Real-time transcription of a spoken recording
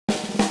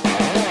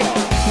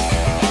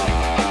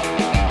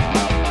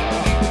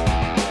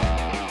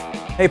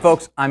Hey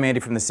folks, I'm Andy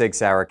from the SIG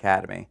SAUER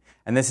Academy,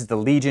 and this is the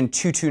Legion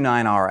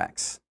 229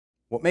 RX.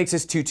 What makes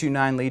this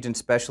 229 Legion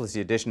special is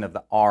the addition of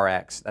the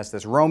RX. That's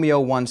this Romeo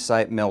 1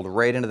 sight milled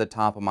right into the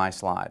top of my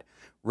slide.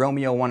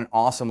 Romeo 1, an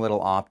awesome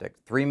little optic,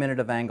 3-minute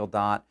of angle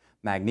dot,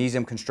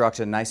 magnesium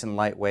construction, nice and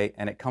lightweight,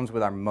 and it comes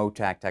with our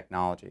MOTAC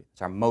technology.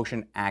 It's our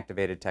motion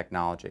activated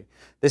technology.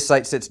 This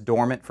sight sits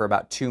dormant for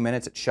about 2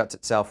 minutes. It shuts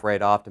itself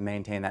right off to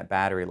maintain that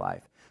battery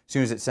life. As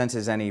soon as it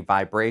senses any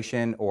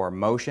vibration or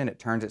motion, it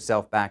turns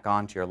itself back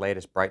on to your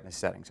latest brightness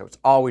setting. So it's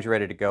always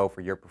ready to go for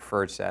your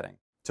preferred setting.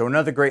 So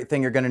another great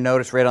thing you're going to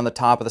notice right on the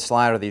top of the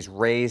slide are these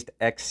raised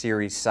X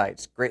series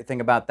sights. Great thing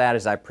about that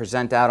is I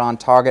present out on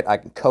target, I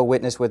can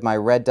co-witness with my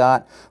red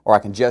dot, or I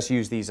can just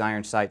use these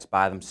iron sights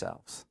by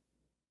themselves.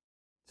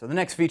 So the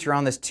next feature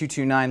on this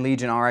 229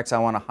 Legion RX I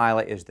want to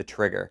highlight is the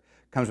trigger.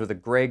 It comes with a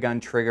gray gun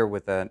trigger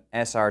with an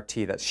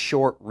SRT, that's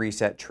short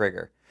reset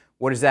trigger.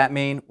 What does that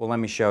mean? Well, let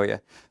me show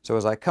you. So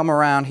as I come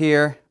around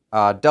here,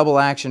 double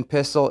action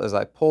pistol, as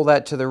I pull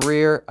that to the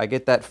rear, I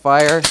get that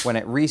fire. When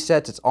it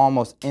resets, it's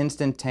almost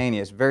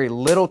instantaneous. Very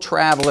little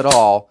travel at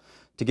all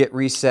to get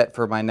reset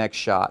for my next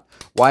shot.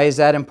 Why is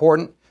that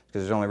important?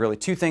 Because there's only really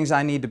two things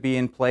I need to be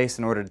in place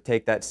in order to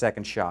take that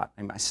second shot.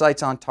 I need my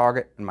sights on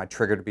target and my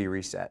trigger to be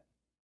reset.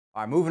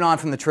 All right, moving on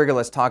from the trigger,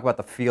 let's talk about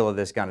the feel of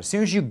this gun. As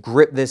soon as you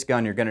grip this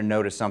gun, you're going to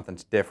notice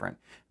something's different.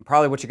 And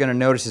probably what you're going to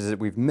notice is that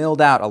we've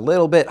milled out a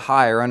little bit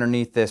higher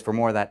underneath this for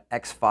more of that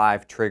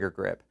X5 trigger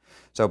grip.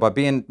 So by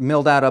being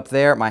milled out up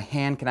there, my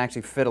hand can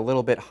actually fit a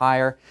little bit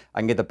higher.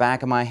 I can get the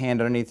back of my hand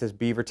underneath this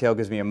beaver tail,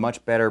 gives me a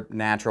much better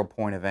natural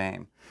point of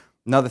aim.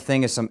 Another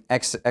thing is some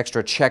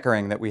extra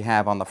checkering that we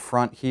have on the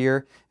front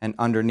here and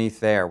underneath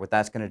there. What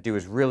that's going to do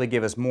is really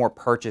give us more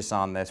purchase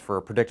on this for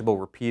a predictable,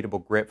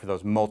 repeatable grip for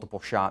those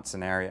multiple shot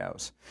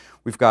scenarios.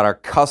 We've got our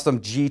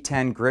custom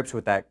G10 grips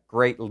with that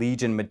great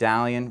Legion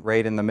medallion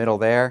right in the middle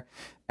there,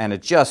 and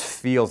it just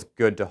feels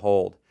good to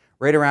hold.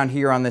 Right around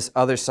here on this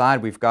other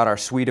side, we've got our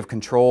suite of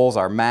controls,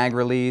 our mag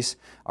release,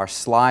 our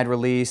slide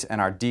release,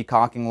 and our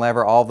decocking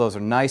lever. All of those are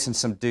nice and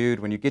subdued.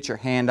 When you get your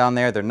hand on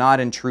there, they're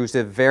not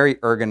intrusive, very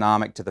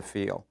ergonomic to the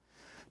feel.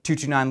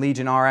 229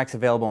 Legion RX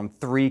available in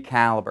 3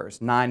 calibers,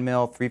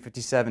 9mm,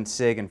 357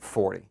 SIG, and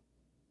 40.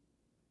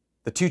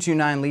 The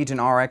 229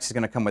 Legion RX is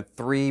going to come with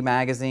 3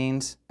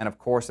 magazines, and of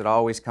course it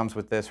always comes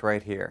with this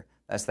right here.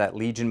 That's that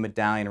Legion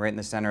medallion right in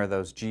the center of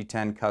those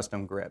G10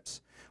 custom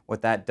grips.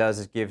 What that does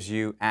is gives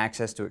you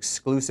access to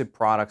exclusive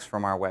products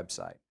from our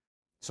website.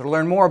 So to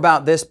learn more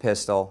about this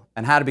pistol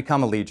and how to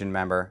become a Legion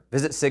member,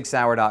 visit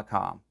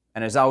sigsauer.com.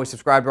 And as always,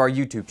 subscribe to our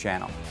YouTube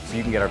channel so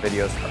you can get our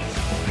videos first.